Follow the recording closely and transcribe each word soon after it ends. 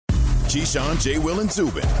Keyshawn, J. Will, and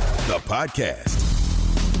Zubin, the podcast.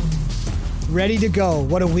 Ready to go.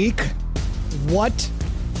 What a week. What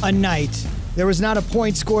a night. There was not a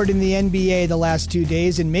point scored in the NBA the last 2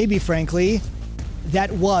 days, and maybe, frankly,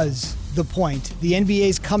 that was the point. The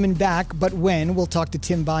NBA's coming back, but when? We'll talk to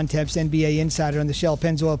Tim Bontemps, NBA insider on the Shell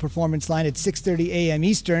Pennzoil Performance Line at 6:30 a.m.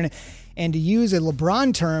 Eastern. And to use a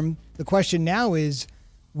LeBron term, the question now is,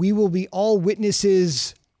 we will be all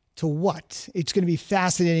witnesses to what? It's going to be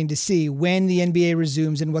fascinating to see when the NBA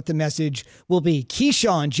resumes and what the message will be.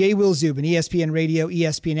 Keyshawn, J. Will, Zubin, ESPN Radio,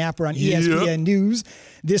 ESPN app, or on ESPN News.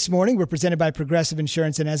 This morning, we're presented by Progressive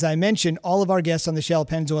Insurance. And as I mentioned, all of our guests on the Shell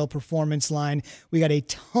Pennzoil Performance Line, we got a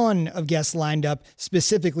ton of guests lined up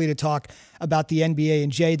specifically to talk about the NBA.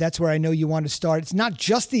 And Jay, that's where I know you want to start. It's not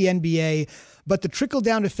just the NBA, but the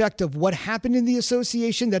trickle-down effect of what happened in the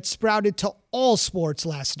association that sprouted to all sports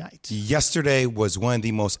last night. Yesterday was one of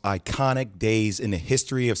the most iconic days in the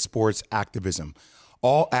history of sports activism.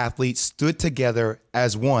 All athletes stood together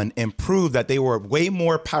as one and proved that they were way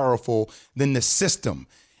more powerful than the system.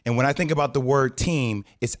 And when I think about the word team,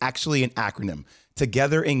 it's actually an acronym.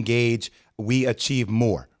 Together, engage, we achieve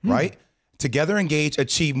more, right? Together, engage,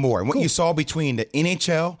 achieve more. And what you saw between the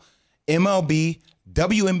NHL, MLB,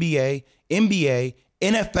 WNBA, NBA,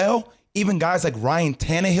 NFL, even guys like Ryan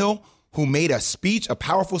Tannehill, who made a speech, a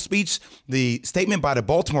powerful speech, the statement by the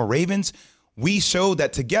Baltimore Ravens, we showed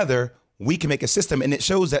that together we can make a system. And it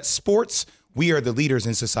shows that sports, we are the leaders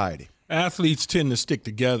in society. Athletes tend to stick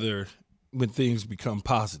together when things become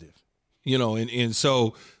positive, you know, and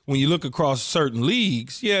so when you look across certain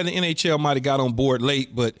leagues, yeah, the NHL might have got on board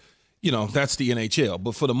late, but, you know, that's the NHL.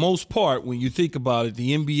 But for the most part, when you think about it,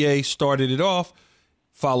 the NBA started it off,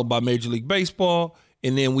 followed by Major League Baseball,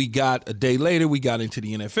 and then we got a day later, we got into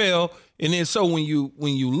the NFL. And then so when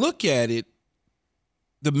you look at it,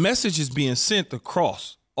 the message is being sent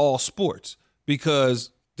across all sports because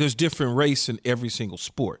there's different race in every single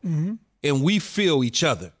sport. Mm-hmm. And we feel each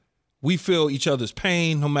other. We feel each other's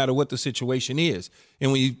pain no matter what the situation is.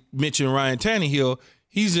 And when you mention Ryan Tannehill,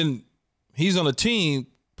 he's on a team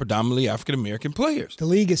predominantly African-American players. The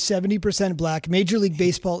league is 70% black. Major League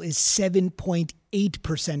Baseball is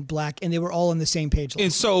 7.8% black, and they were all on the same page.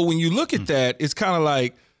 And so when you look at that, it's kind of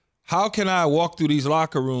like, how can I walk through these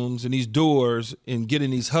locker rooms and these doors and get in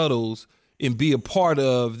these huddles and be a part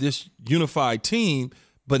of this unified team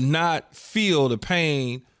but not feel the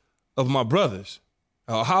pain of my brothers?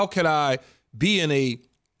 How can I be in a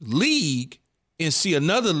league and see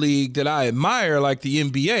another league that I admire like the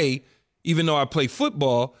NBA, even though I play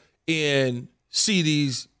football, and see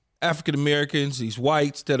these African-Americans, these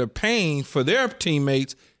whites that are paying for their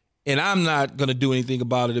teammates, and I'm not going to do anything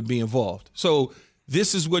about it or be involved. So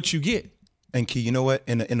this is what you get. And Key, you know what?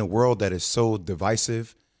 In a world that is so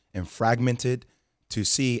divisive and fragmented, to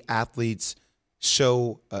see athletes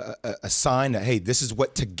show a sign that, hey, this is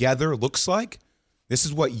what together looks like, this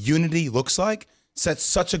is what unity looks like, sets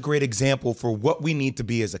such a great example for what we need to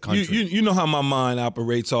be as a country. You know how my mind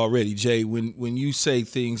operates already, Jay, when you say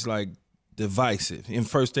things like divisive. And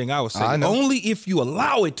first thing I would say, only if you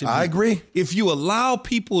allow it to be. I agree. If you allow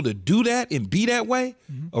people to do that and be that way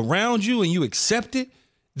around you and you accept it,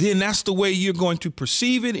 then that's the way you're going to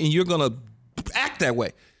perceive it and you're going to act that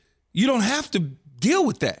way. You don't have to deal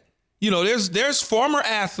with that. You know, there's former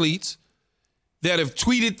athletes that have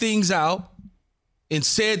tweeted things out and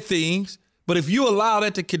said things, but if you allow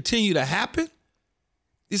that to continue to happen,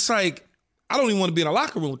 it's like, I don't even want to be in a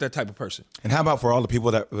locker room with that type of person. And how about for all the people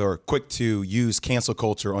that are quick to use cancel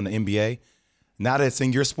culture on the NBA? Now that it's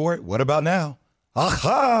in your sport, what about now?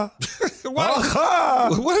 Aha! Why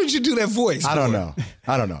would you do that voice? I don't know.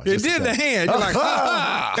 It did the hand. You're like,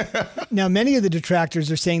 aha! Now, many of the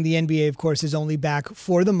detractors are saying the NBA, of course, is only back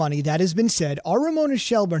for the money. That has been said. Our Ramona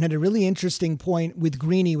Shelburne had a really interesting point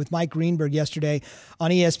with Mike Greenberg yesterday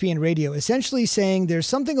on ESPN Radio, essentially saying there's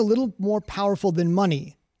something a little more powerful than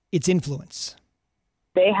money. It's influence.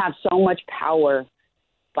 They have so much power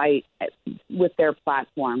with their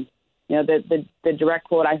platform. You know, the direct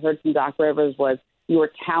quote I heard from Doc Rivers was, "Your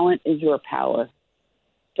talent is your power.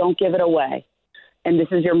 Don't give it away." And this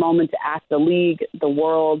is your moment to ask the league, the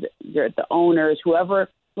world, the owners, whoever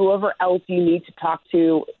else you need to talk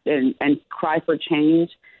to and cry for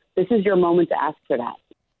change. This is your moment to ask for that.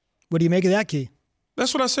 What do you make of that, Key?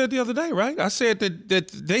 That's what I said the other day, right? I said that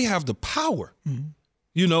they have the power,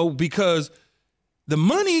 you know, because the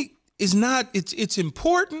money is not, it's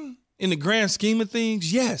important in the grand scheme of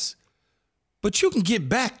things, yes. But you can get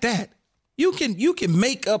back that. You can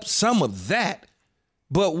make up some of that.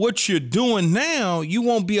 But what you're doing now, you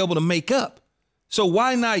won't be able to make up. So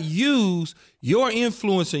why not use your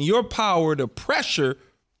influence and your power to pressure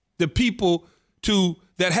the people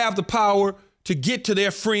that have the power to get to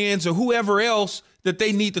their friends or whoever else that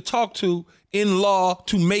they need to talk to in law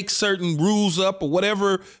to make certain rules up or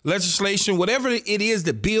whatever legislation, whatever it is,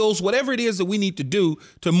 the bills, whatever it is that we need to do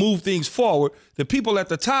to move things forward. The people at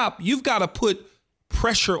the top, you've got to put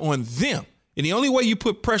pressure on them. And the only way you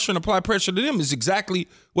put pressure and apply pressure to them is exactly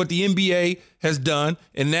what the NBA has done,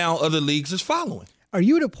 and now other leagues is following. Are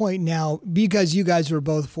you at a point now, because you guys were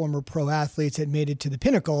both former pro athletes that made it to the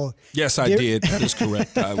pinnacle? Yes, I did. That is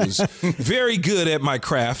correct. I was very good at my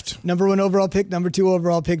craft. Number 1 overall pick, number 2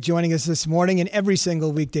 overall pick joining us this morning and every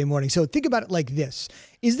single weekday morning. So think about it like this.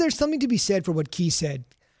 Is there something to be said for what Key said?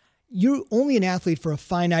 You're only an athlete for a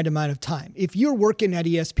finite amount of time. If you're working at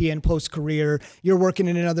ESPN post-career, you're working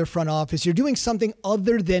in another front office, you're doing something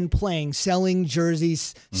other than playing, selling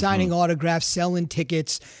jerseys, signing autographs, selling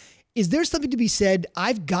tickets. Is there something to be said,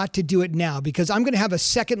 I've got to do it now because I'm going to have a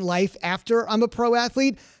second life after I'm a pro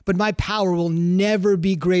athlete, but my power will never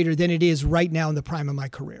be greater than it is right now in the prime of my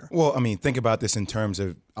career? Well, I mean, think about this in terms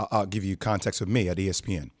of, I'll give you context with me at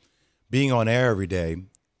ESPN. Being on air every day,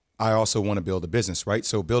 I also want to build a business, right?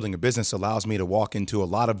 So building a business allows me to walk into a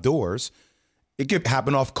lot of doors. It could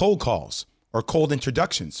happen off cold calls or cold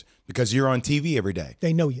introductions because you're on TV every day.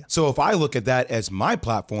 They know you. So if I look at that as my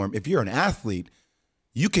platform, if you're an athlete,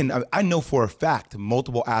 I know for a fact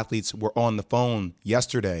multiple athletes were on the phone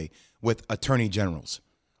yesterday with attorney generals,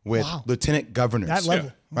 with lieutenant governors. That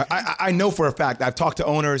level. Yeah. Okay. I know for a fact. I've talked to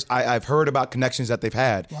owners. I've heard about connections that they've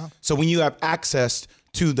had. Wow. So when you have access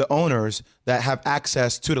to the owners that have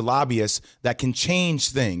access to the lobbyists that can change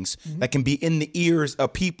things, that can be in the ears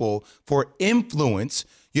of people for influence,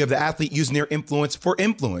 you have the athlete using their influence for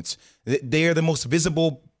influence. They are the most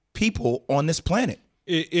visible people on this planet.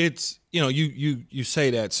 It's, you say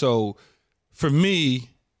that. So for me,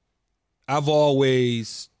 I've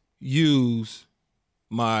always used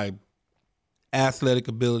my athletic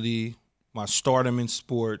ability, my stardom in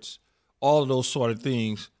sports, all of those sort of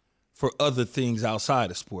things for other things outside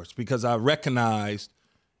of sports because I recognized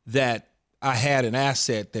that I had an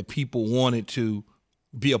asset that people wanted to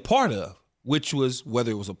be a part of, which was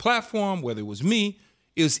whether it was a platform, whether it was me,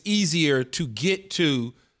 it was easier to get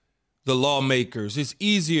to the lawmakers. It's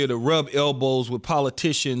easier to rub elbows with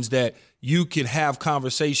politicians that you can have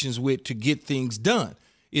conversations with to get things done.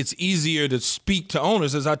 It's easier to speak to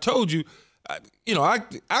owners. As I told you, I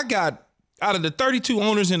got out of the 32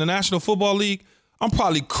 owners in the National Football League, I'm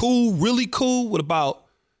probably really cool with about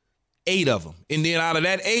 8 of them. And then out of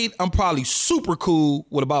that 8, I'm probably super cool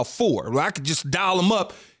with about 4. I could just dial them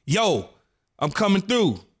up. Yo, I'm coming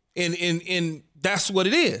through. And that's what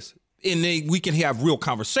it is. And then we can have real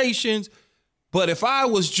conversations. But if I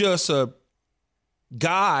was just a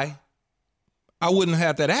guy, I wouldn't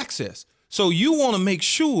have that access. So you want to make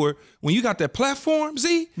sure when you got that platform,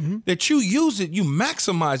 Z, that you use it, you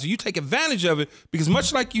maximize it, you take advantage of it. Because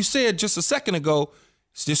much like you said just a second ago,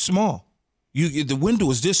 it's this small. The window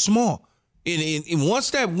is this small. And once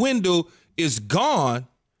that window is gone,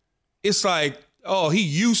 it's like, oh, he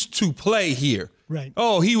used to play here. Right.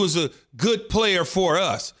 Oh, he was a good player for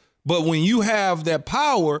us. But when you have that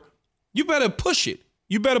power, you better push it.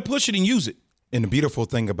 You better push it and use it. And the beautiful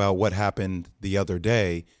thing about what happened the other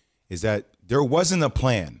day is that there wasn't a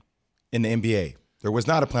plan in the NBA. There was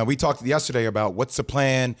not a plan. We talked yesterday about what's the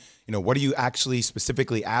plan, what are you actually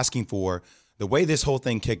specifically asking for? The way this whole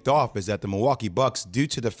thing kicked off is that the Milwaukee Bucks, due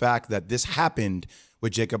to the fact that this happened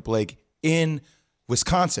with Jacob Blake in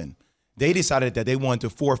Wisconsin, they decided that they wanted to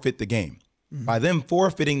forfeit the game. By them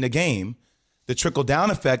forfeiting the game, the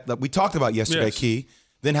trickle-down effect that we talked about yesterday, Key,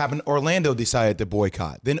 then happened. Orlando decided to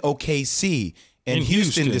boycott. Then OKC and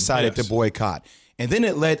Houston decided to boycott. And then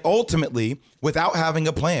it led ultimately, without having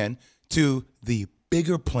a plan, to the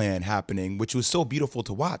bigger plan happening, which was so beautiful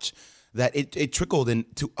to watch, that it trickled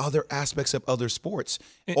into other aspects of other sports,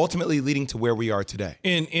 ultimately leading to where we are today.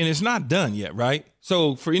 And it's not done yet, right?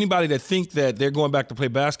 So for anybody that think that they're going back to play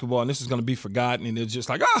basketball and this is going to be forgotten and they're just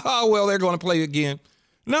like, well, they're going to play again.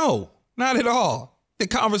 No, not at all. The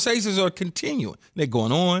conversations are continuing. They're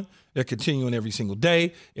going on. They're continuing every single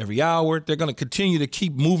day, every hour. They're going to continue to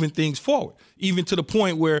keep moving things forward, even to the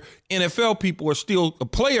point where NFL people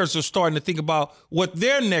players are starting to think about what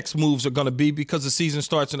their next moves are going to be because the season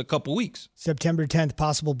starts in a couple weeks. September 10th,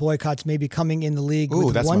 possible boycotts may be coming in the league. Ooh,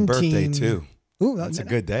 with that's one my birthday team. too. Ooh, that's a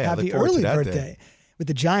good day. Happy early birthday. With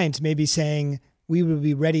the Giants maybe saying we will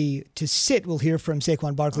be ready to sit. We'll hear from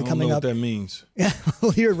Saquon Barkley coming up. I don't know what that means. Yeah,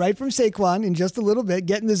 we'll hear right from Saquon in just a little bit.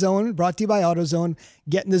 Get in the Zone, brought to you by AutoZone.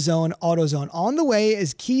 Get in the Zone, AutoZone. On the way,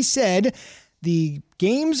 as Key said, the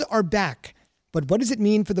games are back. But what does it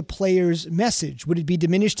mean for the players' message? Would it be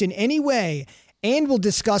diminished in any way And we'll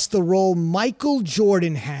discuss the role Michael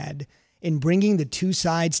Jordan had in bringing the two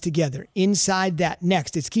sides together. Inside that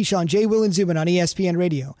next. It's Keyshawn, J. Will, and Zubin on ESPN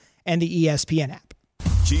Radio and the ESPN app.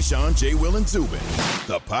 Keyshawn, J. Will, and Zubin,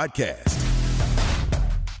 the podcast.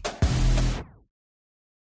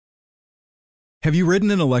 Have you ridden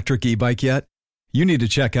an electric e-bike yet? You need to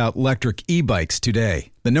check out Electric E-Bikes today,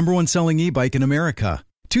 the #1 selling e-bike in America.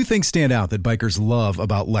 Two things stand out that bikers love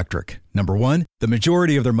about Electric. Number one, the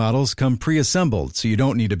majority of their models come pre-assembled, so you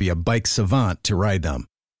don't need to be a bike savant to ride them.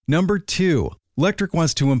 Number two, Electric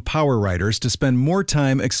wants to empower riders to spend more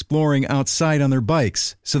time exploring outside on their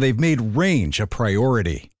bikes, so they've made range a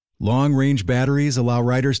priority. Long-range batteries allow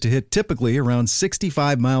riders to hit typically around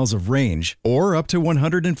 65 miles of range, or up to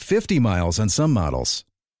 150 miles on some models.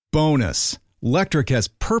 Bonus, Electric has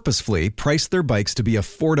purposefully priced their bikes to be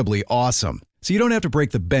affordably awesome, so you don't have to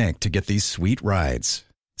break the bank to get these sweet rides.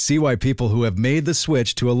 See why people who have made the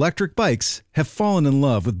switch to electric bikes have fallen in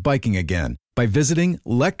love with biking again by visiting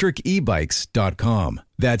electricebikes.com.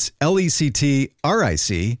 That's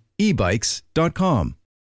LECTRIC ebikes.com.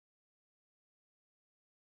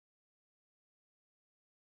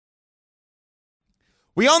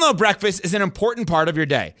 We all know breakfast is an important part of your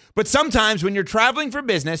day, but sometimes when you're traveling for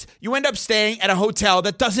business, you end up staying at a hotel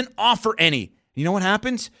that doesn't offer any. You know what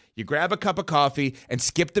happens? You grab a cup of coffee and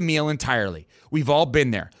skip the meal entirely. We've all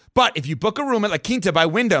been there. But if you book a room at La Quinta by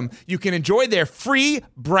Wyndham, you can enjoy their free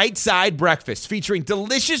Bright Side breakfast featuring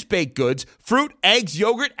delicious baked goods, fruit, eggs,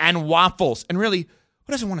 yogurt, and waffles. And really,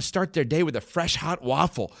 who doesn't want to start their day with a fresh hot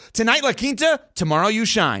waffle? Tonight, La Quinta, tomorrow you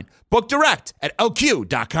shine. Book direct at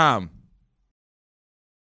lq.com.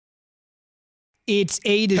 It's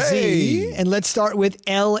A to Z, and let's start with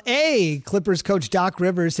L.A. Clippers coach Doc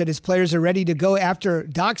Rivers said his players are ready to go after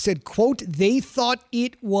Doc said, quote, they thought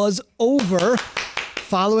it was over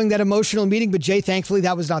following that emotional meeting. But, Jay, thankfully,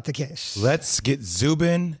 that was not the case. Let's get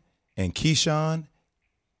Zubin and Keyshawn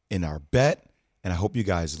in our bet, and I hope you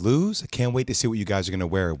guys lose. I can't wait to see what you guys are going to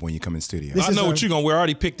wear when you come in studio. I know what you're going to wear. I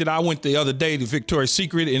already picked it. I went the other day to Victoria's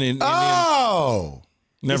Secret.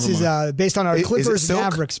 Never this mind. Is based on our Clippers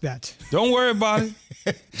Mavericks bet. Don't worry about it.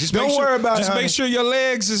 Just make sure your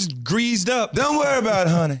legs is greased up. Don't worry about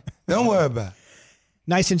it, honey. Don't worry about it.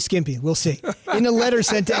 Nice and skimpy. We'll see. In a letter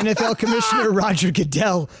sent to NFL Commissioner Roger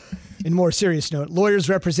Goodell, in more serious note, lawyers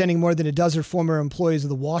representing more than a dozen former employees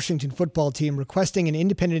of the Washington football team requesting an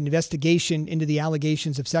independent investigation into the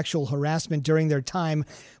allegations of sexual harassment during their time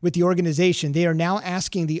with the organization. They are now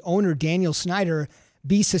asking the owner, Daniel Snyder,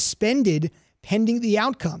 be suspended pending the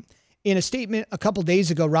outcome. In a statement a couple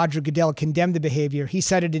days ago, Roger Goodell condemned the behavior. He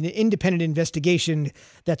cited an independent investigation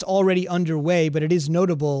that's already underway, but it is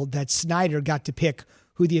notable that Snyder got to pick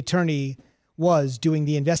who the attorney was doing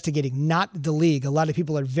the investigating, not the league. A lot of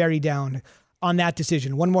people are very down on that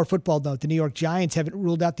decision. One more football note. The New York Giants haven't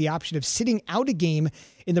ruled out the option of sitting out a game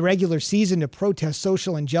in the regular season to protest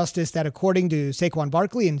social injustice. That, according to Saquon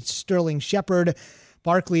Barkley and Sterling Shepard,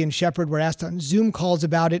 Barkley and Shepard were asked on Zoom calls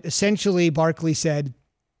about it. Essentially, Barkley said,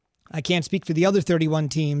 I can't speak for the other 31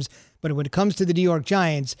 teams, but when it comes to the New York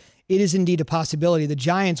Giants, it is indeed a possibility. The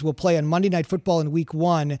Giants will play on Monday Night Football in Week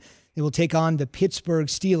 1. They will take on the Pittsburgh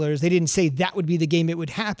Steelers. They didn't say that would be the game it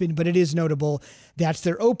would happen, but it is notable. That's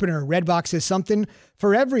their opener. Redbox has something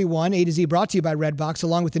for everyone. A to Z brought to you by Redbox,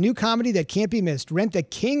 along with the new comedy that can't be missed, Rent the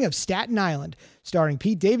King of Staten Island, starring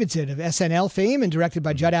Pete Davidson of SNL fame and directed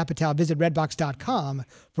by Judd Apatow. Visit redbox.com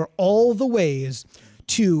for all the ways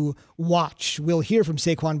to watch. We'll hear from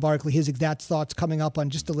Saquon Barkley, his exact thoughts coming up on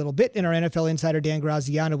just a little bit. In our NFL insider, Dan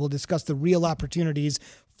Graziano, will discuss the real opportunities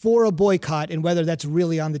for a boycott and whether that's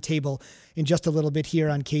really on the table in just a little bit here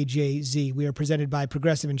on KJZ. We are presented by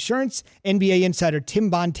Progressive Insurance. NBA insider Tim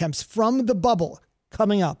Bontemps from the bubble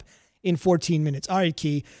coming up in 14 minutes. All right,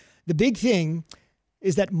 Key. The big thing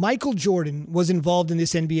is that Michael Jordan was involved in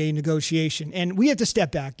this NBA negotiation. And we have to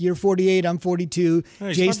step back. You're 48, I'm 42,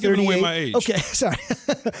 hey, Jay's 38. Away my age. Okay, sorry.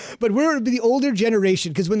 But we're the older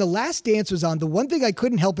generation, because when The Last Dance was on, the one thing I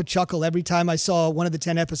couldn't help but chuckle every time I saw one of the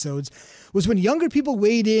 10 episodes was when younger people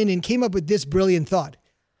weighed in and came up with this brilliant thought.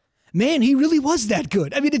 Man, he really was that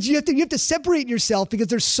good. I mean, you have to separate yourself, because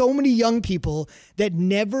there's so many young people that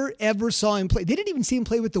never, ever saw him play. They didn't even see him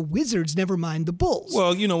play with the Wizards, never mind the Bulls.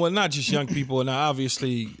 Well, you know what? Not just young people. And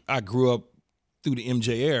obviously, I grew up through the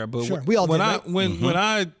MJ era. But sure, we all when did, I right? when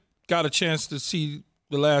I got a chance to see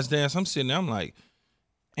The Last Dance, I'm sitting there, I'm like,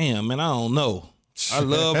 damn, man, I don't know. I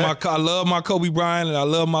love my Kobe Bryant and I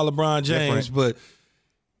love my LeBron James, but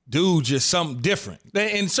dude, just something different.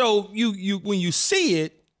 And so you when you see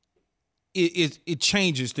it, it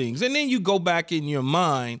changes things. And then you go back in your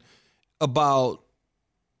mind about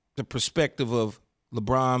the perspective of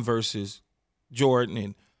LeBron versus Jordan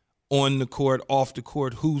and on the court, off the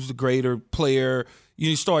court, who's the greater player.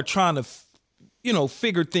 You start trying to,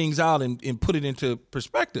 figure things out and put it into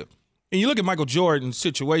perspective. And you look at Michael Jordan's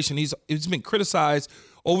situation, he's been criticized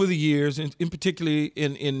over the years, and in particularly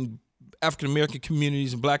in African-American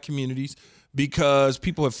communities and black communities, because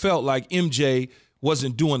people have felt like MJ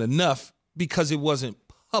wasn't doing enough because it wasn't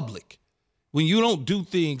public. When you don't do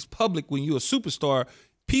things public, when you're a superstar,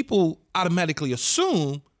 people automatically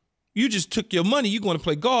assume you just took your money, you're going to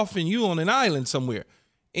play golf, and you on an island somewhere.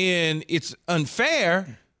 And it's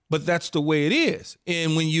unfair, but that's the way it is.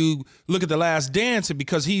 And when you look at The Last Dance, and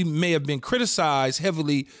because he may have been criticized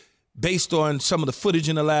heavily based on some of the footage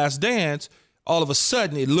in The Last Dance, all of a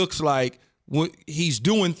sudden it looks like he's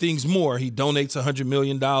doing things more. He donates $100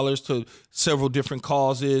 million to several different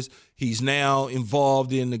causes. He's now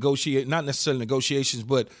involved in not necessarily negotiations,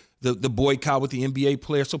 but the boycott with the NBA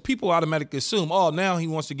players. So people automatically assume, now he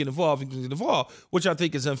wants to get involved, which I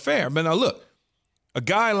think is unfair. But now look, a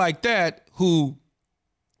guy like that who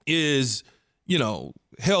is,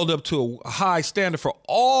 held up to a high standard for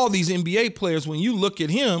all these NBA players, when you look at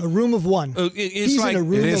him. A room of one. It's He's like, in a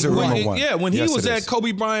room of one. Yeah, when he was at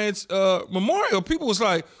Kobe Bryant's memorial, people was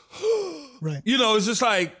like, right. It's just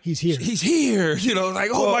like, he's here. He's here.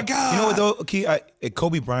 Oh my God. You know what, though, Key, at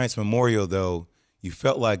Kobe Bryant's memorial, though, you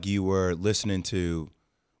felt like you were listening to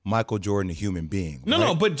Michael Jordan, a human being.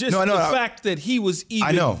 No, but just the fact that he was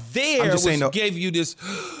even there gave you this.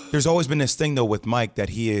 There's always been this thing, though, with Mike that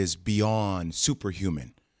he is beyond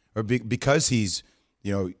superhuman, or because he's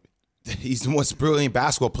the most brilliant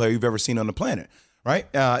basketball player you've ever seen on the planet, right?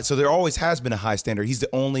 So there always has been a high standard. He's the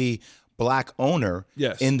only black owner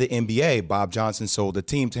in the NBA. Bob Johnson sold the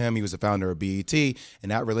team to him. He was the founder of BET,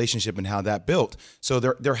 and that relationship and how that built. So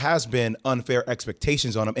there has been unfair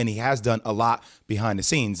expectations on him, and he has done a lot behind the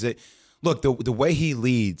scenes. Look, the way he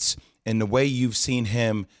leads and the way you've seen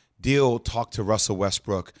him talk to Russell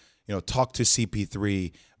Westbrook, talk to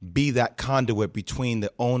CP3, be that conduit between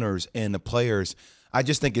the owners and the players, I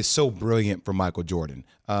just think it's so brilliant for Michael Jordan.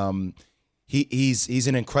 He's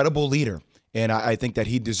an incredible leader. And I think that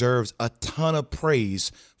he deserves a ton of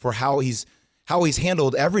praise for how he's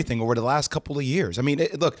handled everything over the last couple of years. I mean,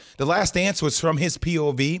 look, The Last Dance was from his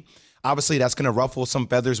POV. Obviously, that's going to ruffle some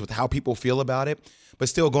feathers with how people feel about it. But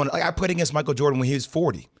still I put against Michael Jordan when he was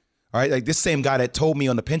 40. All right, like this same guy that told me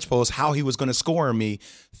on the pinch post how he was going to score on me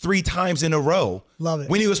 3 times in a row. Love it.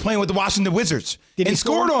 When he was playing with the Washington Wizards and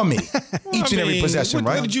scored on me each and every possession,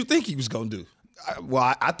 right? What did you think he was going to do?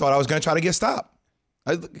 I thought I was going to try to get stopped.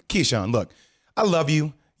 Keyshawn, look, I love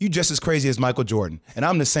you. You just as crazy as Michael Jordan, and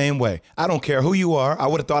I'm the same way. I don't care who you are. I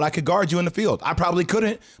would have thought I could guard you in the field. I probably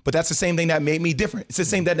couldn't, but that's the same thing that made me different. It's the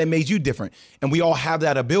same thing that made you different, and we all have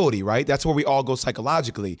that ability, right? That's where we all go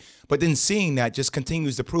psychologically. But then seeing that just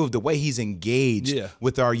continues to prove the way he's engaged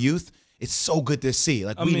with our youth. It's so good to see.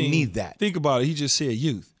 Like, we need that. Think about it. He just said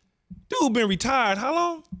youth. Dude been retired how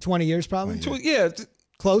long? 20 years probably. Yeah.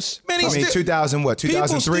 Close. Man, 2000 what?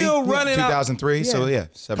 2003? Still running 2003. Yeah.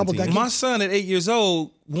 So 17. My son at 8 years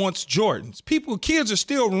old wants Jordans. Kids are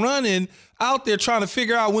still running out there trying to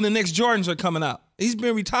figure out when the next Jordans are coming out. He's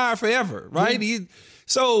been retired forever, right? Yeah.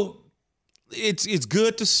 So it's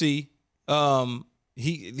good to see.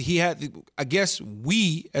 He had. I guess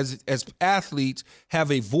we as athletes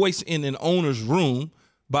have a voice in an owner's room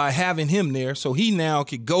by having him there. So he now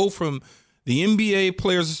could go from the NBA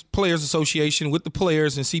Players Association with the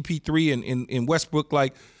players and CP3 and Westbrook,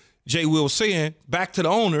 like Jay Will was saying, back to the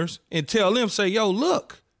owners and tell them, say, yo,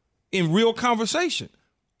 look, in real conversation.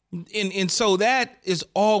 And so that is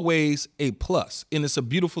always a plus, and it's a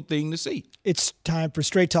beautiful thing to see. It's time for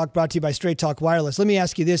Straight Talk, brought to you by Straight Talk Wireless. Let me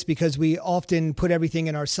ask you this, because we often put everything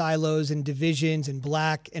in our silos and divisions and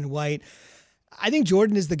black and white. I think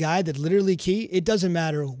Jordan is the guy that literally, Key, it doesn't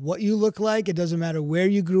matter what you look like. It doesn't matter where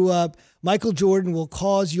you grew up. Michael Jordan will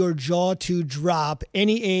cause your jaw to drop,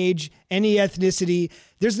 any age, any ethnicity.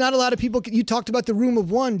 There's not a lot of people. You talked about the room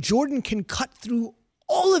of one. Jordan can cut through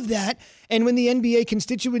all of that. And when the NBA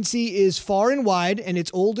constituency is far and wide and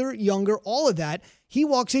it's older, younger, all of that, he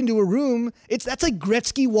walks into a room. That's like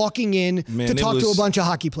Gretzky walking in to talk to a bunch of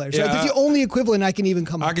hockey players. Yeah, right? That's the only equivalent I can even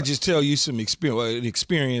come up with. I could just tell you some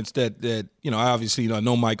experience that obviously I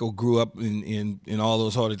know Michael grew up in all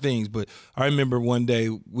those harder things, but I remember one day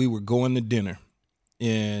we were going to dinner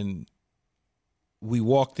and we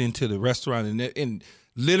walked into the restaurant and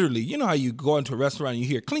literally, you know how you go into a restaurant and you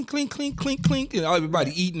hear clink, clink, clink, clink, clink, and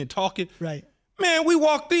everybody eating and talking. Right. Man, we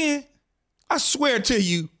walked in. I swear to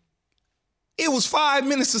you, it was 5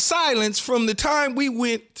 minutes of silence from the time we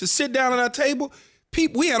went to sit down at our table.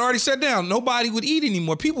 we had already sat down. Nobody would eat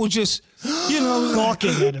anymore. People were just,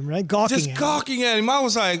 gawking at him, right? Gawking at him. I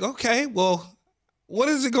was like, okay, well, what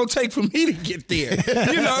is it going to take for me to get there?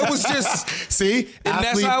 It was just. See, and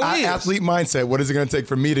that's how it is. Athlete mindset. What is it going to take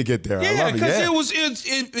for me to get there? Yeah, I love it.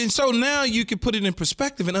 Because and so now you can put it in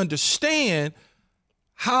perspective and understand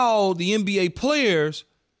how the NBA players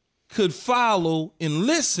could follow and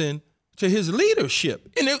listen to his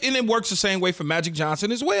leadership. And it works the same way for Magic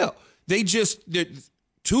Johnson as well. They're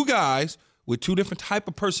two guys with two different type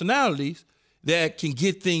of personalities that can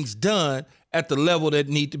get things done at the level that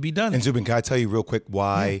need to be done. And Zubin, can I tell you real quick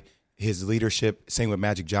why his leadership, same with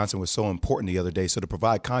Magic Johnson, was so important the other day? So to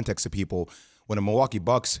provide context to people, when the Milwaukee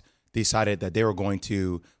Bucks decided that they were going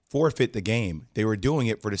to forfeit the game, they were doing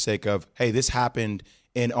it for the sake of, hey, this happened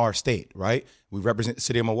in our state, right? We represent the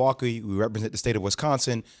city of Milwaukee. We represent the state of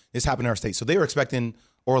Wisconsin. This happened in our state. So they were expecting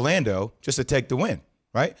Orlando just to take the win,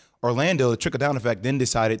 right? Orlando, the trickle-down effect, then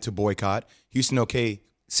decided to boycott. Houston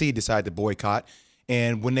OKC decided to boycott.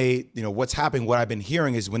 And when they, what's happening, what I've been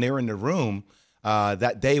hearing is when they were in the room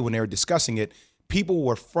that day when they were discussing it, people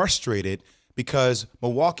were frustrated because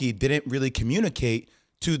Milwaukee didn't really communicate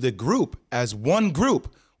to the group as one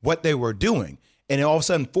group what they were doing. And it all of a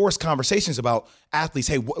sudden forced conversations about athletes.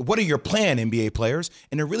 Hey, what are your plan, NBA players?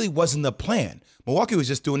 And there really wasn't a plan. Milwaukee was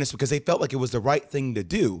just doing this because they felt like it was the right thing to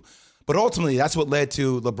do. But ultimately, that's what led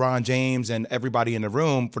to LeBron James and everybody in the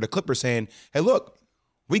room for the Clippers saying, hey, look,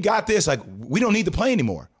 we got this. Like, we don't need to play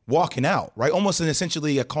anymore. Walking out, right? Almost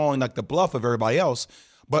essentially a calling like the bluff of everybody else.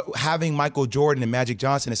 But having Michael Jordan and Magic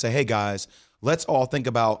Johnson to say, hey, guys, let's all think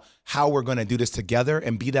about how we're going to do this together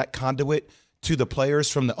and be that conduit to the players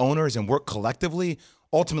from the owners and work collectively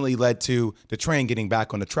ultimately led to the train getting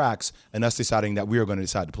back on the tracks and us deciding that we were going to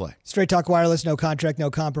decide to play. Straight Talk Wireless, no contract,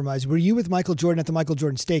 no compromise. Were you with Michael Jordan at the Michael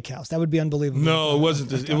Jordan Steakhouse? That would be unbelievable. No, it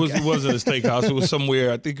wasn't. It wasn't a steakhouse. It was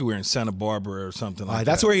somewhere. I think we were in Santa Barbara or something like that.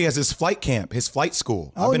 That's where he has his flight camp, his flight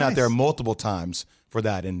school. Oh, I've been nice. out there multiple times for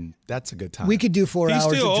that, and that's a good time. We could do 4 hours. He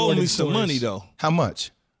still of owes Jordan me some stories. money though. How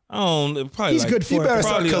much? I don't. Probably He's like, good for You it. better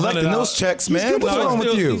start Probably collecting $100. those checks, man. good What's for it. wrong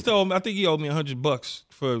with you? I think he owed me $100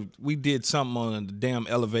 for we did something on the damn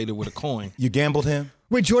elevator with a coin. You gambled him?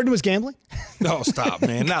 Wait, Jordan was gambling? No, stop,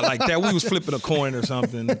 man. Not like that. We was flipping a coin or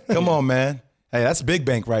something. Come on, man. Hey, that's big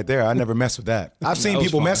bank right there. I never mess with that. I've seen was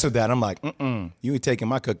people fun. mess with that. I'm like, you ain't taking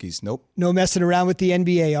my cookies. Nope. No messing around with the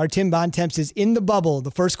NBA. Our Tim Bontemps is in the bubble.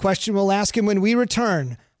 The first question we'll ask him when we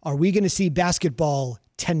return, are we going to see basketball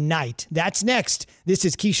tonight? That's next. This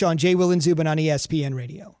is Keyshawn, J. Will, and Zubin on ESPN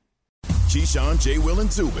Radio. Keyshawn, J. Will,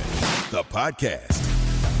 and Zubin, the podcast.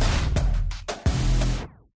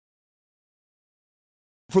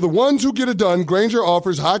 For the ones who get it done, Grainger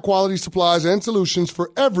offers high-quality supplies and solutions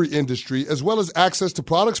for every industry, as well as access to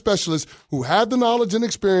product specialists who have the knowledge and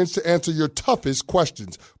experience to answer your toughest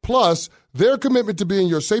questions. Plus, their commitment to being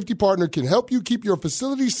your safety partner can help you keep your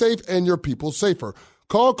facility safe and your people safer.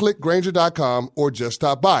 Call, click Grainger.com, or just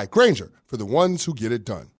stop by. Grainger, for the ones who get it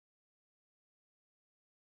done.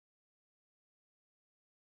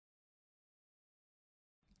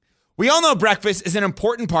 We all know breakfast is an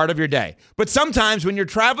important part of your day, but sometimes when you're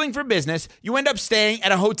traveling for business, you end up staying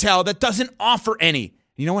at a hotel that doesn't offer any.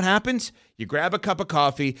 You know what happens? You grab a cup of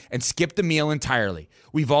coffee and skip the meal entirely.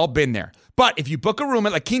 We've all been there. But if you book a room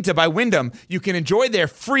at La Quinta by Wyndham, you can enjoy their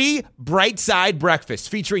free Bright Side breakfast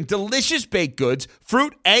featuring delicious baked goods,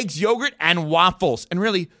 fruit, eggs, yogurt, and waffles. And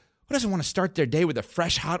really, who doesn't want to start their day with a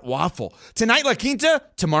fresh hot waffle? Tonight, La Quinta,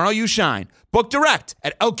 tomorrow you shine. Book direct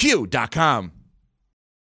at lq.com.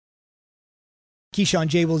 Keyshawn,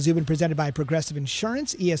 J. Will, Zubin, presented by Progressive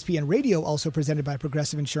Insurance. ESPN Radio, also presented by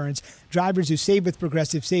Progressive Insurance. Drivers who save with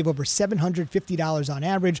Progressive save over $750 on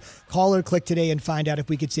average. Call or click today and find out if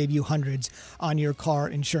we could save you hundreds on your car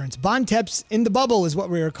insurance. Bontemps in the bubble is what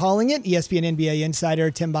we are calling it. ESPN NBA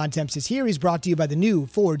insider Tim Bontemps is here. He's brought to you by the new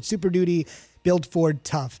Ford Super Duty, built Ford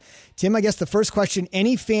tough. Tim, I guess the first question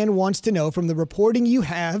any fan wants to know from the reporting you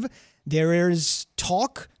have, there is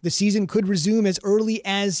talk the season could resume as early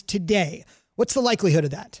as today. What's the likelihood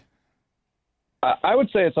of that? I would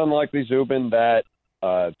say it's unlikely, Zubin, that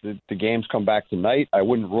the games come back tonight. I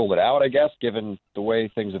wouldn't rule it out, I guess, given the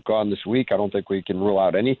way things have gone this week. I don't think we can rule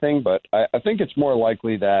out anything, but I think it's more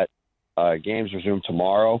likely that games resume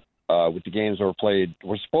tomorrow. With the games that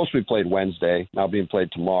were supposed to be played Wednesday, now being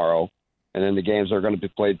played tomorrow, and then the games that are going to be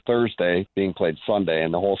played Thursday, being played Sunday,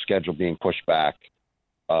 and the whole schedule being pushed back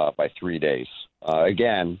by 3 days.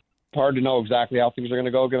 Again, hard to know exactly how things are going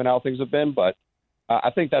to go given how things have been, but I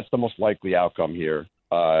think that's the most likely outcome here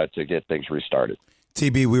to get things restarted.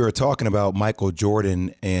 TB, we were talking about Michael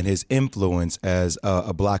Jordan and his influence as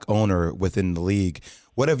a black owner within the league.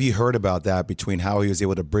 What have you heard about that between how he was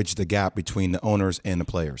able to bridge the gap between the owners and the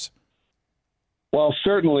players? Well,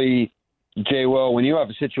 certainly, Jay Will, when you have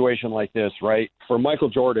a situation like this, right, for Michael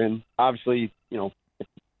Jordan, obviously,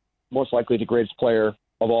 most likely the greatest player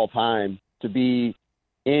of all time, to be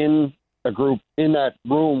in a group, in that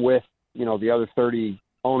room with, the other 30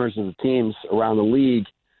 owners of the teams around the league,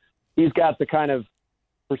 he's got the kind of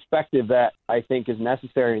perspective that I think is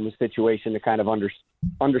necessary in this situation to kind of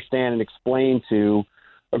understand and explain to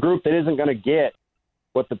a group that isn't going to get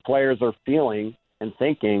what the players are feeling and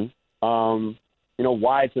thinking,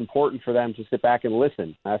 why it's important for them to sit back and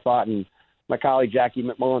listen. I thought, and my colleague Jackie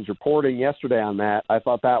McMullen's reporting yesterday on that, I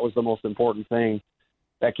thought that was the most important thing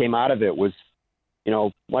that came out of it was,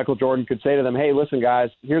 Michael Jordan could say to them, hey, listen, guys,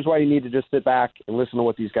 here's why you need to just sit back and listen to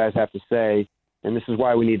what these guys have to say. And this is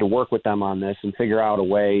why we need to work with them on this and figure out a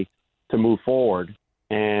way to move forward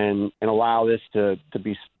and allow this to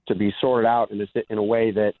be sorted out in a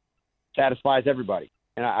way that satisfies everybody.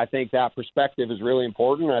 And I think that perspective is really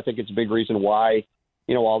important. And I think it's a big reason why,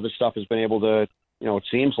 all this stuff has been able to, it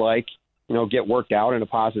seems like, get worked out in a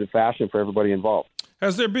positive fashion for everybody involved.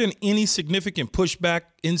 Has there been any significant pushback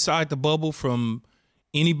inside the bubble from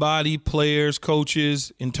anybody, players,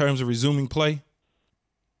 coaches, in terms of resuming play?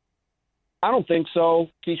 I don't think so,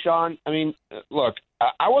 Keyshawn. I mean, look,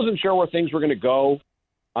 I wasn't sure where things were going to go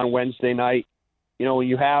on Wednesday night. When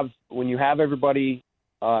you have everybody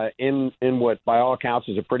in what by all accounts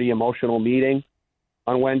is a pretty emotional meeting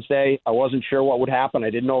on Wednesday, I wasn't sure what would happen. I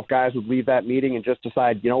didn't know if guys would leave that meeting and just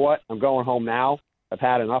decide, you know what, I'm going home now. I've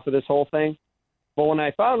had enough of this whole thing. But when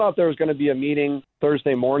I found out there was going to be a meeting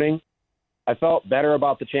Thursday morning, I felt better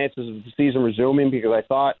about the chances of the season resuming because I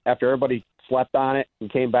thought after everybody slept on it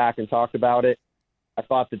and came back and talked about it, I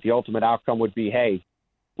thought that the ultimate outcome would be, hey,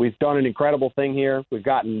 we've done an incredible thing here.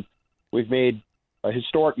 We've made a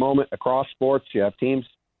historic moment across sports. You have teams,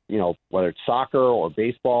 whether it's soccer or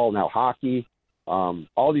baseball, now hockey.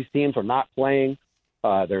 All these teams are not playing.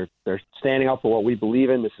 They're standing up for what we believe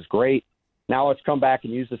in. This is great. Now let's come back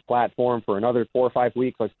and use this platform for another 4 or 5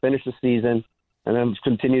 weeks. Let's finish the season, and then let's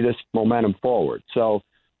continue this momentum forward. So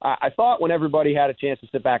I thought when everybody had a chance to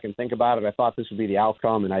sit back and think about it, I thought this would be the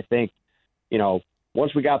outcome. And I think,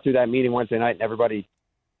 once we got through that meeting Wednesday night and everybody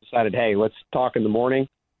decided, hey, let's talk in the morning,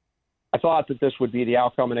 I thought that this would be the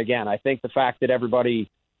outcome. And again, I think the fact that everybody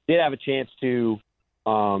did have a chance to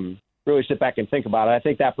really sit back and think about it, I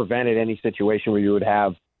think that prevented any situation where you would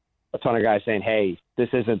have a ton of guys saying, hey, this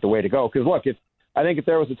isn't the way to go. Because, look, I think if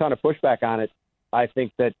there was a ton of pushback on it, I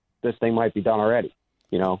think that this thing might be done already.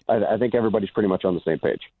 I think everybody's pretty much on the same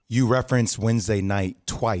page. You referenced Wednesday night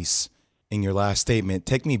twice in your last statement.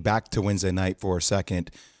 Take me back to Wednesday night for a second.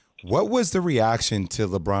 What was the reaction to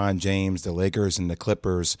LeBron James, the Lakers, and the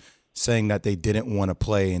Clippers saying that they didn't want to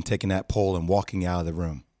play and taking that poll and walking out of the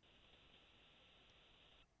room?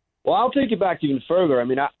 Well, I'll take it back even further. I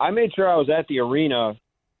mean, I made sure I was at the arena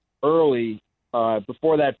early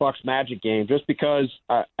before that Bucks Magic game, just because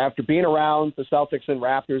after being around the Celtics and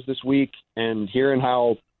Raptors this week and hearing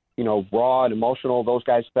how, raw and emotional those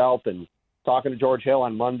guys felt and talking to George Hill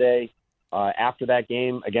on Monday after that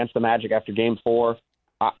game against the Magic after Game 4,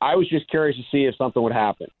 I was just curious to see if something would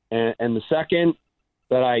happen. And the second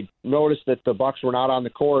that I noticed that the Bucks were not on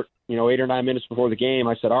the court, 8 or 9 minutes before the game,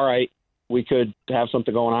 I said, all right, we could have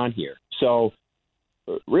something going on here. So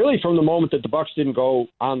really from the moment that the Bucks didn't go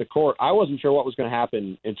on the court, I wasn't sure what was going to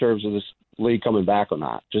happen in terms of this league coming back or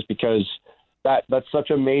not, just because that's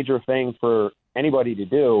such a major thing for anybody to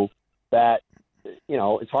do that,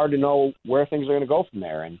 it's hard to know where things are going to go from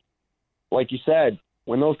there. And like you said,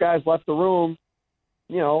 when those guys left the room,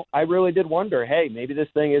 I really did wonder, hey, maybe this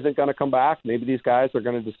thing isn't going to come back. Maybe these guys are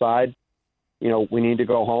going to decide, we need to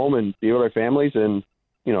go home and be with our families and,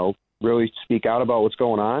 really speak out about what's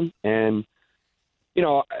going on. And,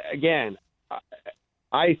 again,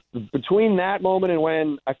 I between that moment and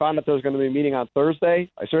when I found out there was going to be a meeting on Thursday,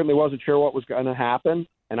 I certainly wasn't sure what was going to happen.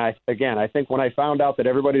 And I think when I found out that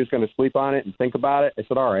everybody was going to sleep on it and think about it, I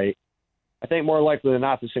said, all right, I think more likely than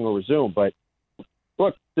not this thing will resume. But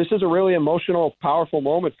look, this is a really emotional, powerful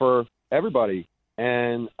moment for everybody.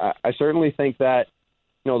 And I certainly think that,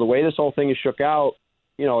 the way this whole thing is shook out,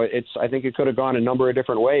 I think it could have gone a number of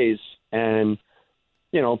different ways. And,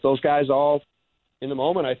 those guys all in the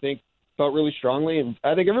moment, I think, felt really strongly. And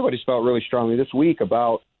I think everybody's felt really strongly this week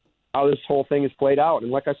about how this whole thing has played out.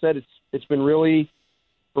 And like I said, it's been really,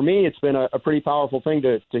 for me, it's been a pretty powerful thing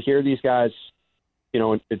to hear these guys,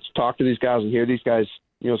 it's talk to these guys and hear these guys,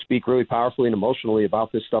 speak really powerfully and emotionally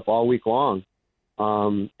about this stuff all week long,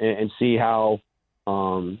 and see how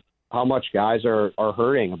much guys are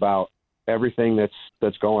hurting about everything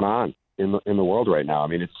that's going on. in the world right now. I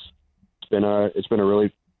mean, it's been a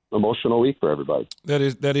really emotional week for everybody. That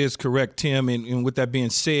is correct, Tim. And with that being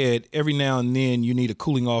said, every now and then you need a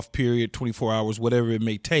cooling off period, 24 hours, whatever it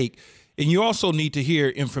may take. And you also need to hear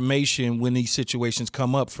information when these situations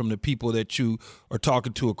come up from the people that you are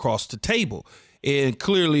talking to across the table. And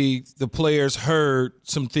clearly the players heard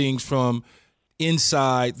some things from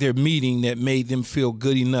inside their meeting that made them feel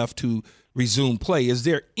good enough to resume play. Is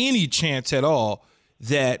there any chance at all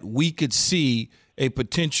that we could see a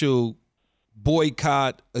potential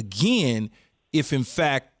boycott again if, in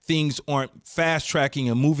fact, things aren't fast-tracking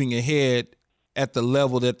and moving ahead at the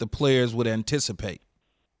level that the players would anticipate?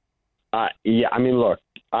 Yeah, I mean, look,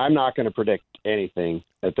 I'm not going to predict anything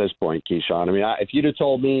at this point, Keyshawn. I mean, if you'd have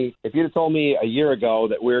told me a year ago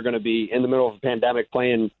that we were going to be in the middle of a pandemic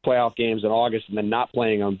playing playoff games in August and then not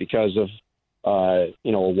playing them because of a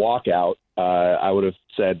walkout, I would have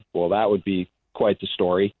said, well, that would be quite the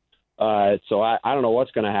story. So I don't know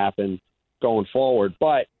what's going to happen going forward.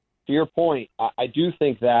 But to your point, I do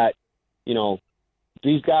think that,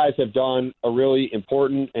 these guys have done a really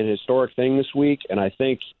important and historic thing this week. And I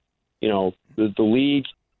think, the league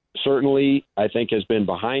certainly, I think, has been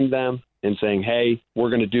behind them in saying, hey, we're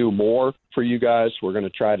going to do more for you guys. We're going to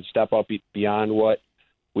try to step up beyond what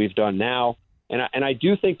we've done now. And I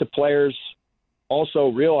do think the players also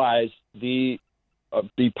realize the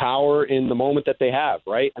power in the moment that they have,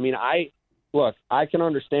 right? I mean, I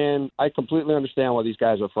completely understand why these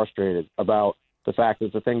guys are frustrated about the fact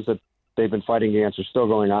that the things that they've been fighting against are still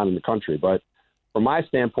going on in the country. But from my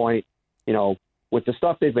standpoint, with the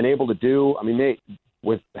stuff they've been able to do, I mean,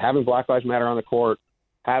 with having Black Lives Matter on the court,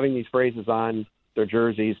 having these phrases on their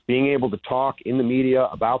jerseys, being able to talk in the media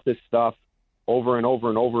about this stuff over and over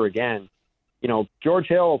and over again. George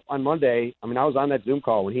Hill on Monday, I mean, I was on that Zoom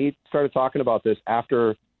call when he started talking about this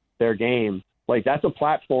after their game. Like, that's a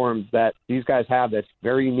platform that these guys have that's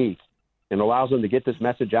very unique and allows them to get this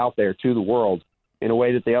message out there to the world in a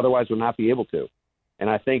way that they otherwise would not be able to. And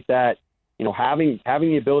I think that, having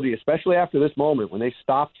the ability, especially after this moment when they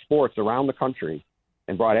stopped sports around the country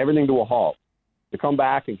and brought everything to a halt, to come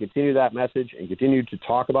back and continue that message and continue to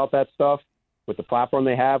talk about that stuff with the platform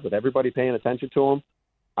they have, with everybody paying attention to them,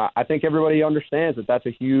 I think everybody understands that that's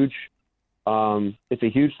a huge it's a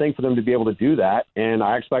huge thing for them to be able to do that, and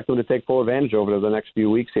I expect them to take full advantage over the next few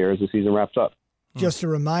weeks here as the season wraps up. Just a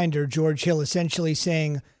reminder, George Hill essentially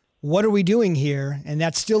saying, what are we doing here? And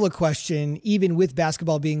that's still a question, even with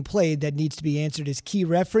basketball being played, that needs to be answered. As Key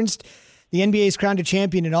referenced, the NBA's crowned a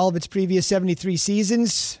champion in all of its previous 73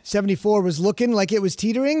 seasons. 74 was looking like it was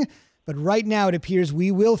teetering, but right now it appears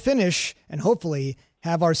we will finish and hopefully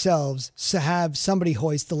have somebody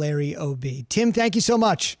hoist the Larry O.B. Tim, thank you so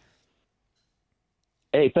much.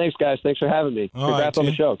 Hey, thanks, guys. Thanks for having me. Congrats on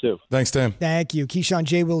the show, too. Thanks, Tim. Thank you. Keyshawn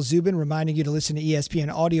J. Will Zubin reminding you to listen to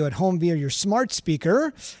ESPN Audio at home via your smart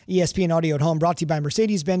speaker. ESPN Audio at home brought to you by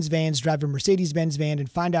Mercedes-Benz Vans. Drive a Mercedes-Benz van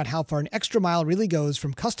and find out how far an extra mile really goes.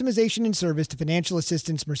 From customization and service to financial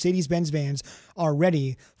assistance, Mercedes-Benz Vans are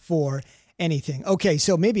ready for anything. Okay,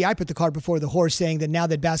 so maybe I put the cart before the horse saying that now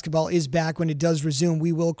that basketball is back, when it does resume,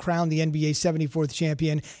 we will crown the NBA 74th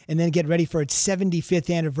champion and then get ready for its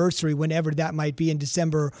 75th anniversary, whenever that might be in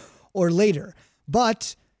December or later.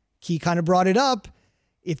 But Key kind of brought it up.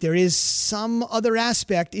 If there is some other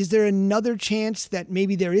aspect, is there another chance that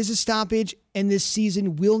maybe there is a stoppage and this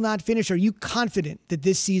season will not finish? Are you confident that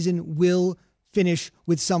this season will finish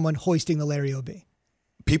with someone hoisting the Larry O.B.?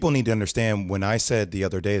 People need to understand, when I said the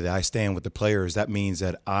other day that I stand with the players, that means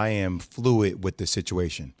that I am fluid with the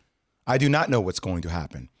situation. I do not know what's going to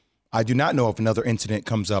happen. I do not know if another incident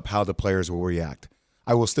comes up, how the players will react.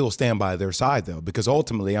 I will still stand by their side, though, because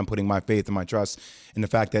ultimately I'm putting my faith and my trust in the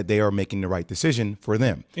fact that they are making the right decision for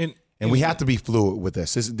them. And we have to be fluid with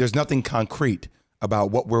this. There's nothing concrete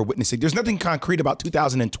about what we're witnessing. There's nothing concrete about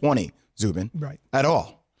 2020, Zubin, right, at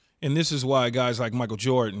all. And this is why guys like Michael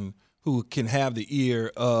Jordan, who can have the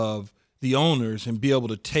ear of the owners and be able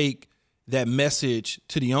to take that message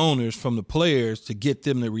to the owners from the players to get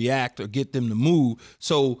them to react or get them to move.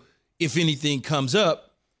 So if anything comes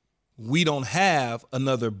up, we don't have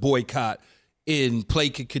another boycott and play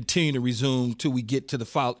could continue to resume till we get to the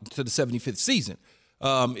 75th season.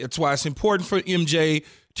 It's why it's important for MJ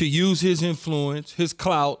to use his influence, his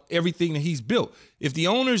clout, everything that he's built. If the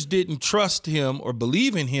owners didn't trust him or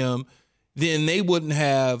believe in him, then they wouldn't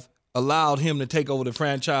have allowed him to take over the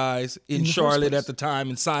franchise in Charlotte at the time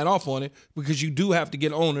and sign off on it, because you do have to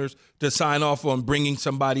get owners to sign off on bringing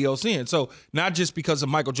somebody else in. So not just because of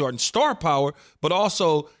Michael Jordan's star power, but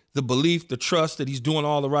also the belief, the trust that he's doing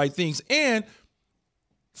all the right things. And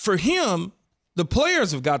for him, the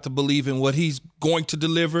players have got to believe in what he's going to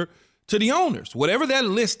deliver to the owners. Whatever that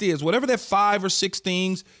list is, whatever that 5 or 6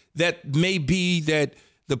 things that may be that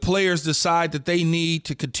the players decide that they need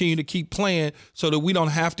to continue to keep playing so that we don't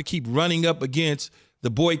have to keep running up against the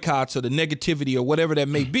boycotts or the negativity or whatever that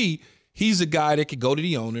may be. He's a guy that could go to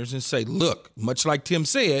the owners and say, look, much like Tim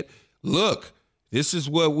said, look, this is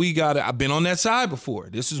what we got. I've been on that side before.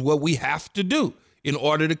 This is what we have to do in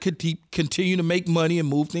order to continue to make money and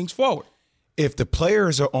move things forward. If the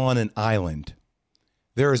players are on an island,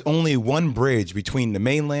 there is only one bridge between the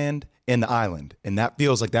mainland and the island, and that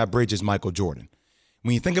feels like that bridge is Michael Jordan.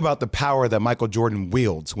 When you think about the power that Michael Jordan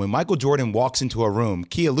wields, when Michael Jordan walks into a room,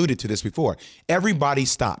 Key alluded to this before, everybody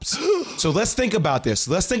stops. So let's think about this.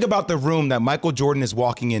 Let's think about the room that Michael Jordan is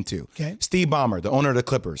walking into. Okay. Steve Ballmer, the owner of the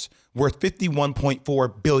Clippers, worth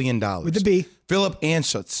 $51.4 billion. With the B. Philip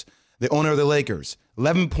Anschutz, the owner of the Lakers,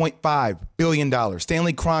 $11.5 billion.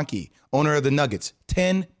 Stanley Kroenke, owner of the Nuggets,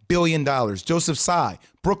 $10 billion. Joseph Tsai,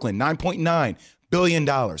 Brooklyn, $9.9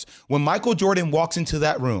 billion. When Michael Jordan walks into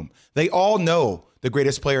that room, they all know the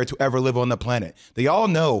greatest player to ever live on the planet. They all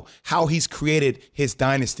know how he's created his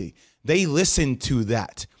dynasty. They listen to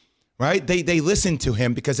that, right? They listen to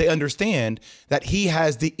him because they understand that he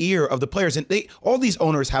has the ear of the players. And all these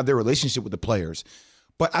owners have their relationship with the players.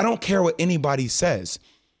 But I don't care what anybody says.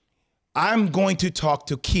 I'm going to talk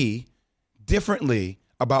to Key differently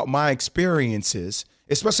about my experiences,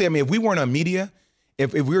 especially, if we weren't on media,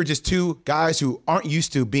 if we were just two guys who aren't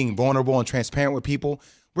used to being vulnerable and transparent with people,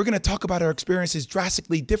 we're going to talk about our experiences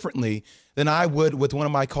drastically differently than I would with one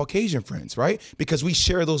of my Caucasian friends, right? Because we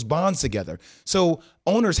share those bonds together. So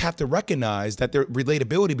owners have to recognize that their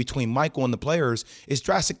relatability between Michael and the players is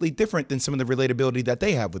drastically different than some of the relatability that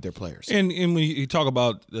they have with their players. And when you talk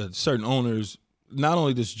about certain owners, not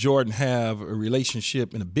only does Jordan have a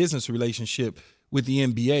relationship and a business relationship with the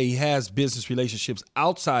NBA, he has business relationships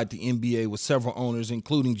outside the NBA with several owners,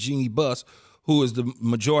 including Jeannie Buss, who is the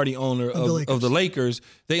majority owner of the Lakers.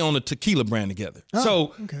 They own a tequila brand together. Oh,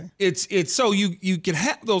 so okay. it's so you can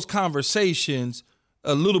have those conversations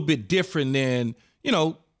a little bit different than,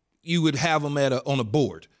 you would have them on a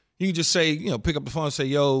board. You can just say, pick up the phone and say,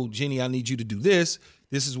 yo, Jeannie, I need you to do this.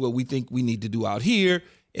 This is what we think we need to do out here.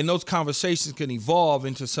 And those conversations can evolve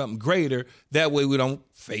into something greater. That way we don't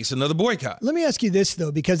face another boycott. Let me ask you this,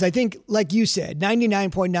 though, because I think, like you said,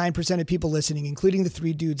 99.9% of people listening, including the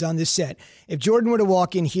 3 dudes on this set, if Jordan were to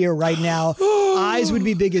walk in here right now, eyes would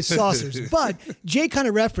be big as saucers. But Jay kind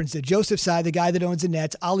of referenced it. Joseph Tsai, the guy that owns the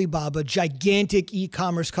Nets, Alibaba, gigantic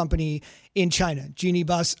e-commerce company in China. Jeannie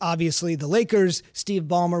Buss, obviously, the Lakers. Steve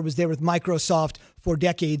Ballmer was there with Microsoft for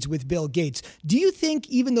decades with Bill Gates. Do you think,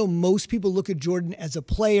 even though most people look at Jordan as a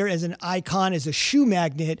player, as an icon, as a shoe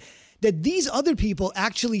magnet, that these other people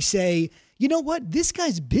actually say, you know what, this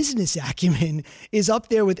guy's business acumen is up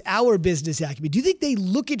there with our business acumen? Do you think they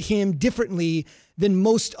look at him differently than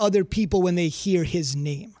most other people when they hear his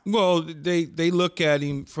name? Well, they look at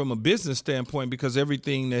him from a business standpoint because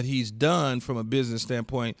everything that he's done from a business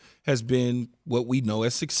standpoint has been what we know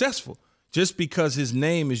as successful. Just because his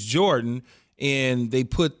name is Jordan and they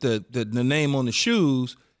put the name on the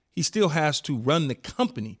shoes, he still has to run the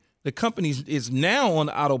company. The company is now on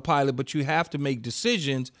autopilot, but you have to make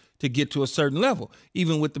decisions to get to a certain level.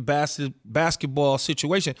 Even with the basketball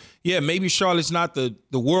situation, maybe Charlotte's not the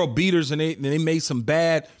world beaters, and they made some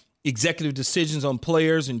bad executive decisions on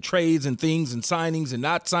players and trades and things and signings and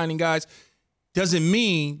not signing guys. Doesn't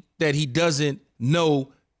mean that he doesn't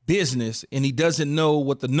know business and he doesn't know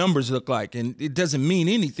what the numbers look like, and it doesn't mean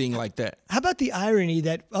anything like that. How about the irony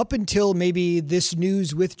that up until maybe this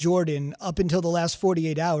news with Jordan, up until the last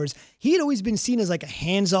 48 hours, he had always been seen as like a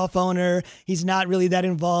hands-off owner. He's not really that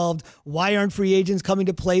involved. Why aren't free agents coming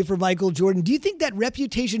to play for Michael Jordan? Do you think that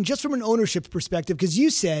reputation, just from an ownership perspective, because you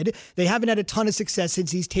said they haven't had a ton of success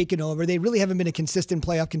since he's taken over. They really haven't been a consistent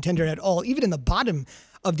playoff contender at all, even in the bottom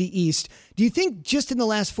of the East. Do you think just in the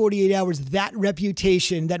last 48 hours, that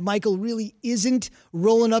reputation that Michael really isn't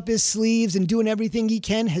rolling up his sleeves and doing everything he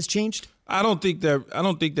can has changed? I don't think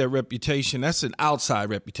that reputation, that's an outside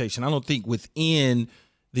reputation. I don't think within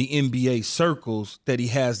the NBA circles that he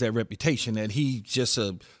has that reputation, that he's just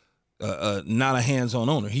not a hands-on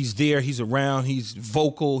owner. He's there, he's around, he's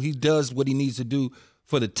vocal, he does what he needs to do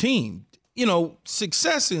for the team.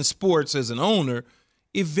 Success in sports as an owner,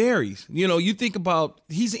 it varies. You think about,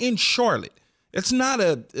 he's in Charlotte. It's not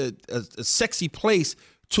a sexy place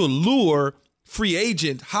to lure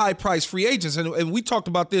high-priced free agents. And we talked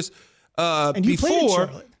about this and you played in before.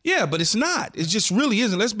 Charlotte. Yeah, but it's not. It just really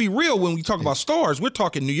isn't. Let's be real when we talk about stars. We're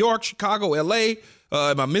talking New York, Chicago, L.A.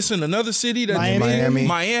 Am I missing another city? Miami.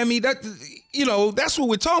 Miami. that's what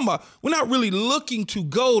we're talking about. We're not really looking to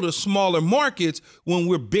go to smaller markets when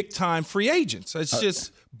we're big-time free agents. It's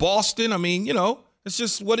just Boston. I mean, it's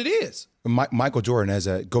just what it is. Michael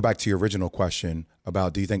Jordan, go back to your original question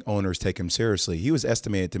about do you think owners take him seriously? He was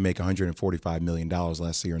estimated to make $145 million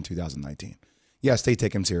last year in 2019. Yes, they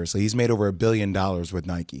take him seriously. He's made over $1 billion with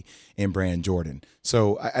Nike and brand Jordan.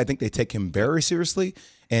 So I think they take him very seriously.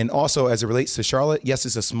 And also, as it relates to Charlotte, yes,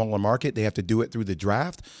 it's a smaller market. They have to do it through the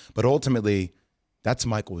draft. But ultimately, that's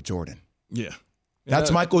Michael Jordan. Yeah. That's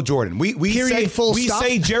Michael Jordan. We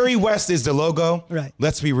say Jerry West is the logo. Right.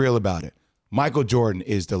 Let's be real about it. Michael Jordan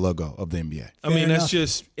is the logo of the NBA. I mean, that's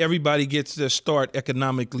just everybody gets their start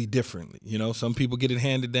economically differently. Some people get it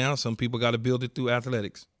handed down. Some people got to build it through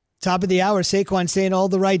athletics. Top of the hour, Saquon saying all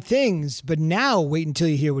the right things, but now wait until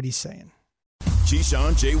you hear what he's saying.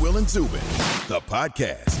 Keyshawn, J. Will, and Zubin, the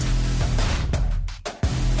podcast.